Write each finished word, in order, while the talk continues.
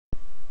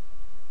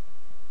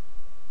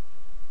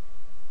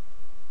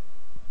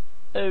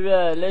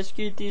Alright, let's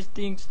get this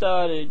thing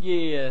started.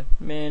 Yeah,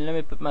 man, let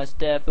me put my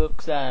staff up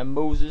 'cause I am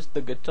Moses,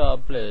 the guitar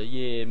player.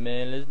 Yeah,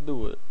 man, let's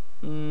do it.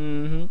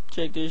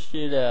 Check this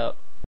shit out.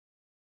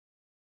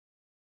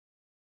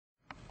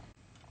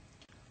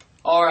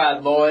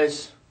 Alright,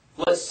 boys,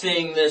 let's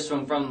sing this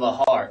one from the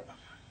heart.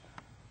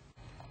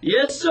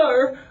 Yes,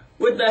 sir.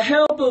 With the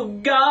help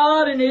of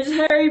God and his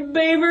hairy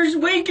beavers,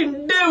 we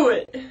can do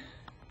it.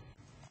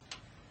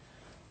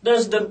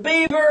 Does the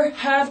beaver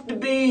have to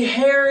be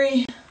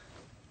hairy?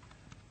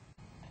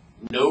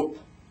 Nope.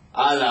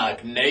 I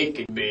like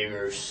naked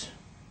beavers.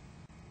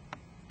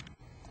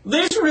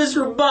 This one is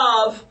for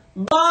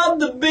Bob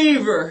the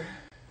Beaver.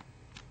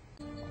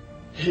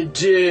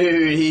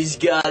 Dude, he's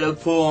got a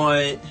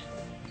point.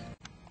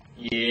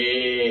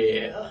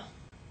 Yeah.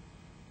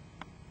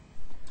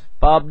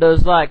 Bob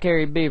does like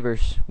hairy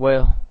beavers.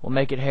 Well, we'll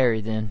make it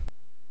hairy then.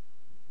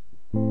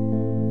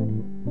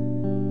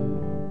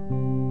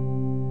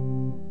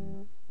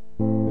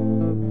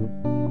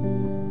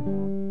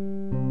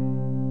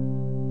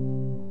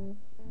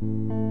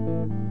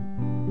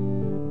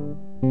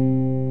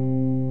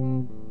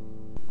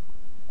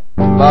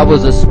 Bob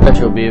was a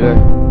special beaver.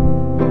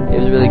 He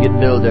was a really good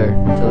builder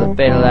until a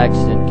fatal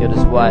accident killed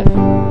his wife.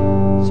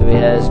 So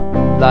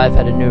life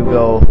had a new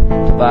goal,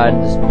 to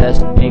find the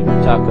best pink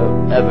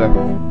taco ever.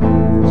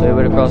 So he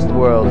went across the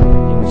world. You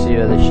can see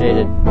the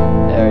shaded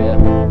area.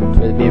 It's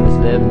where the beavers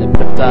live, and they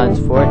put up signs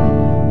for it.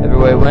 And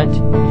everywhere he went,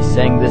 he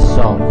sang this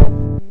song.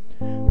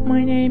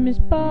 My name is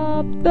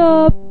Bob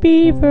the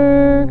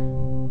Beaver.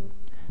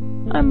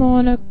 I'm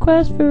on a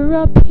quest for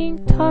a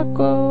pink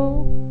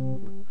taco.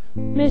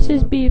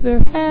 Mrs. Beaver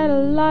had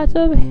a lot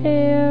of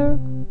hair.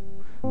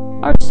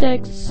 Our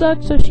sex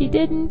sucked, so she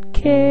didn't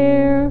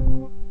care.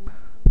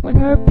 When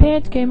her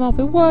pants came off,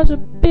 it was a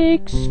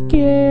big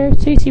scare.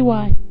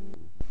 CCY.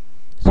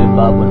 So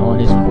Bob went on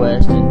his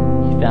quest,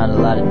 and he found a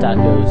lot of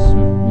tacos.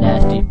 Some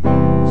nasty,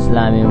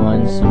 slimy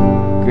ones,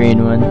 some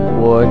green ones,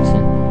 warts,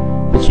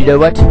 but you know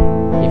what?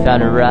 He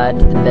found a ride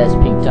to the best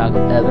pink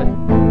taco ever.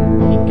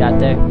 When he got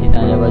there, he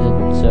found it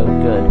wasn't so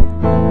good.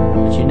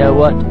 But you know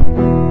what?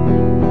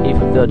 He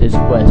fulfilled his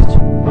quest,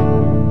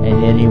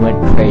 and then he went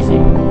crazy.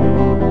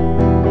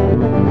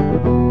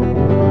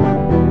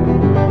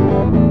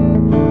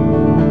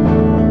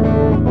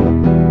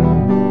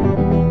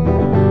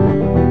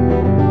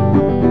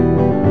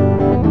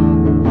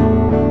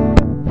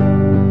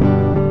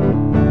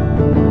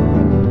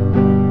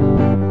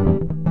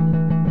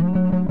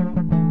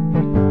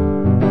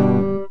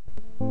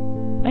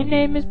 My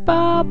name is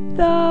Bob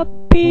the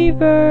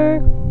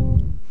Beaver.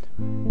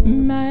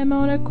 I'm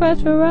on a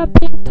quest for a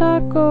pink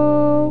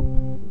taco.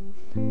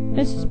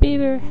 Mrs.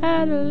 Beaver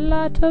had a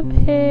lot of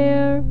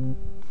hair.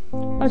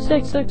 Our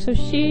sex sucked, so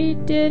she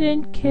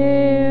didn't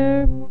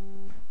care.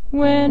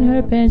 When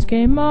her pants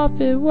came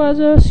off, it was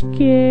a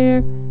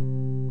scare.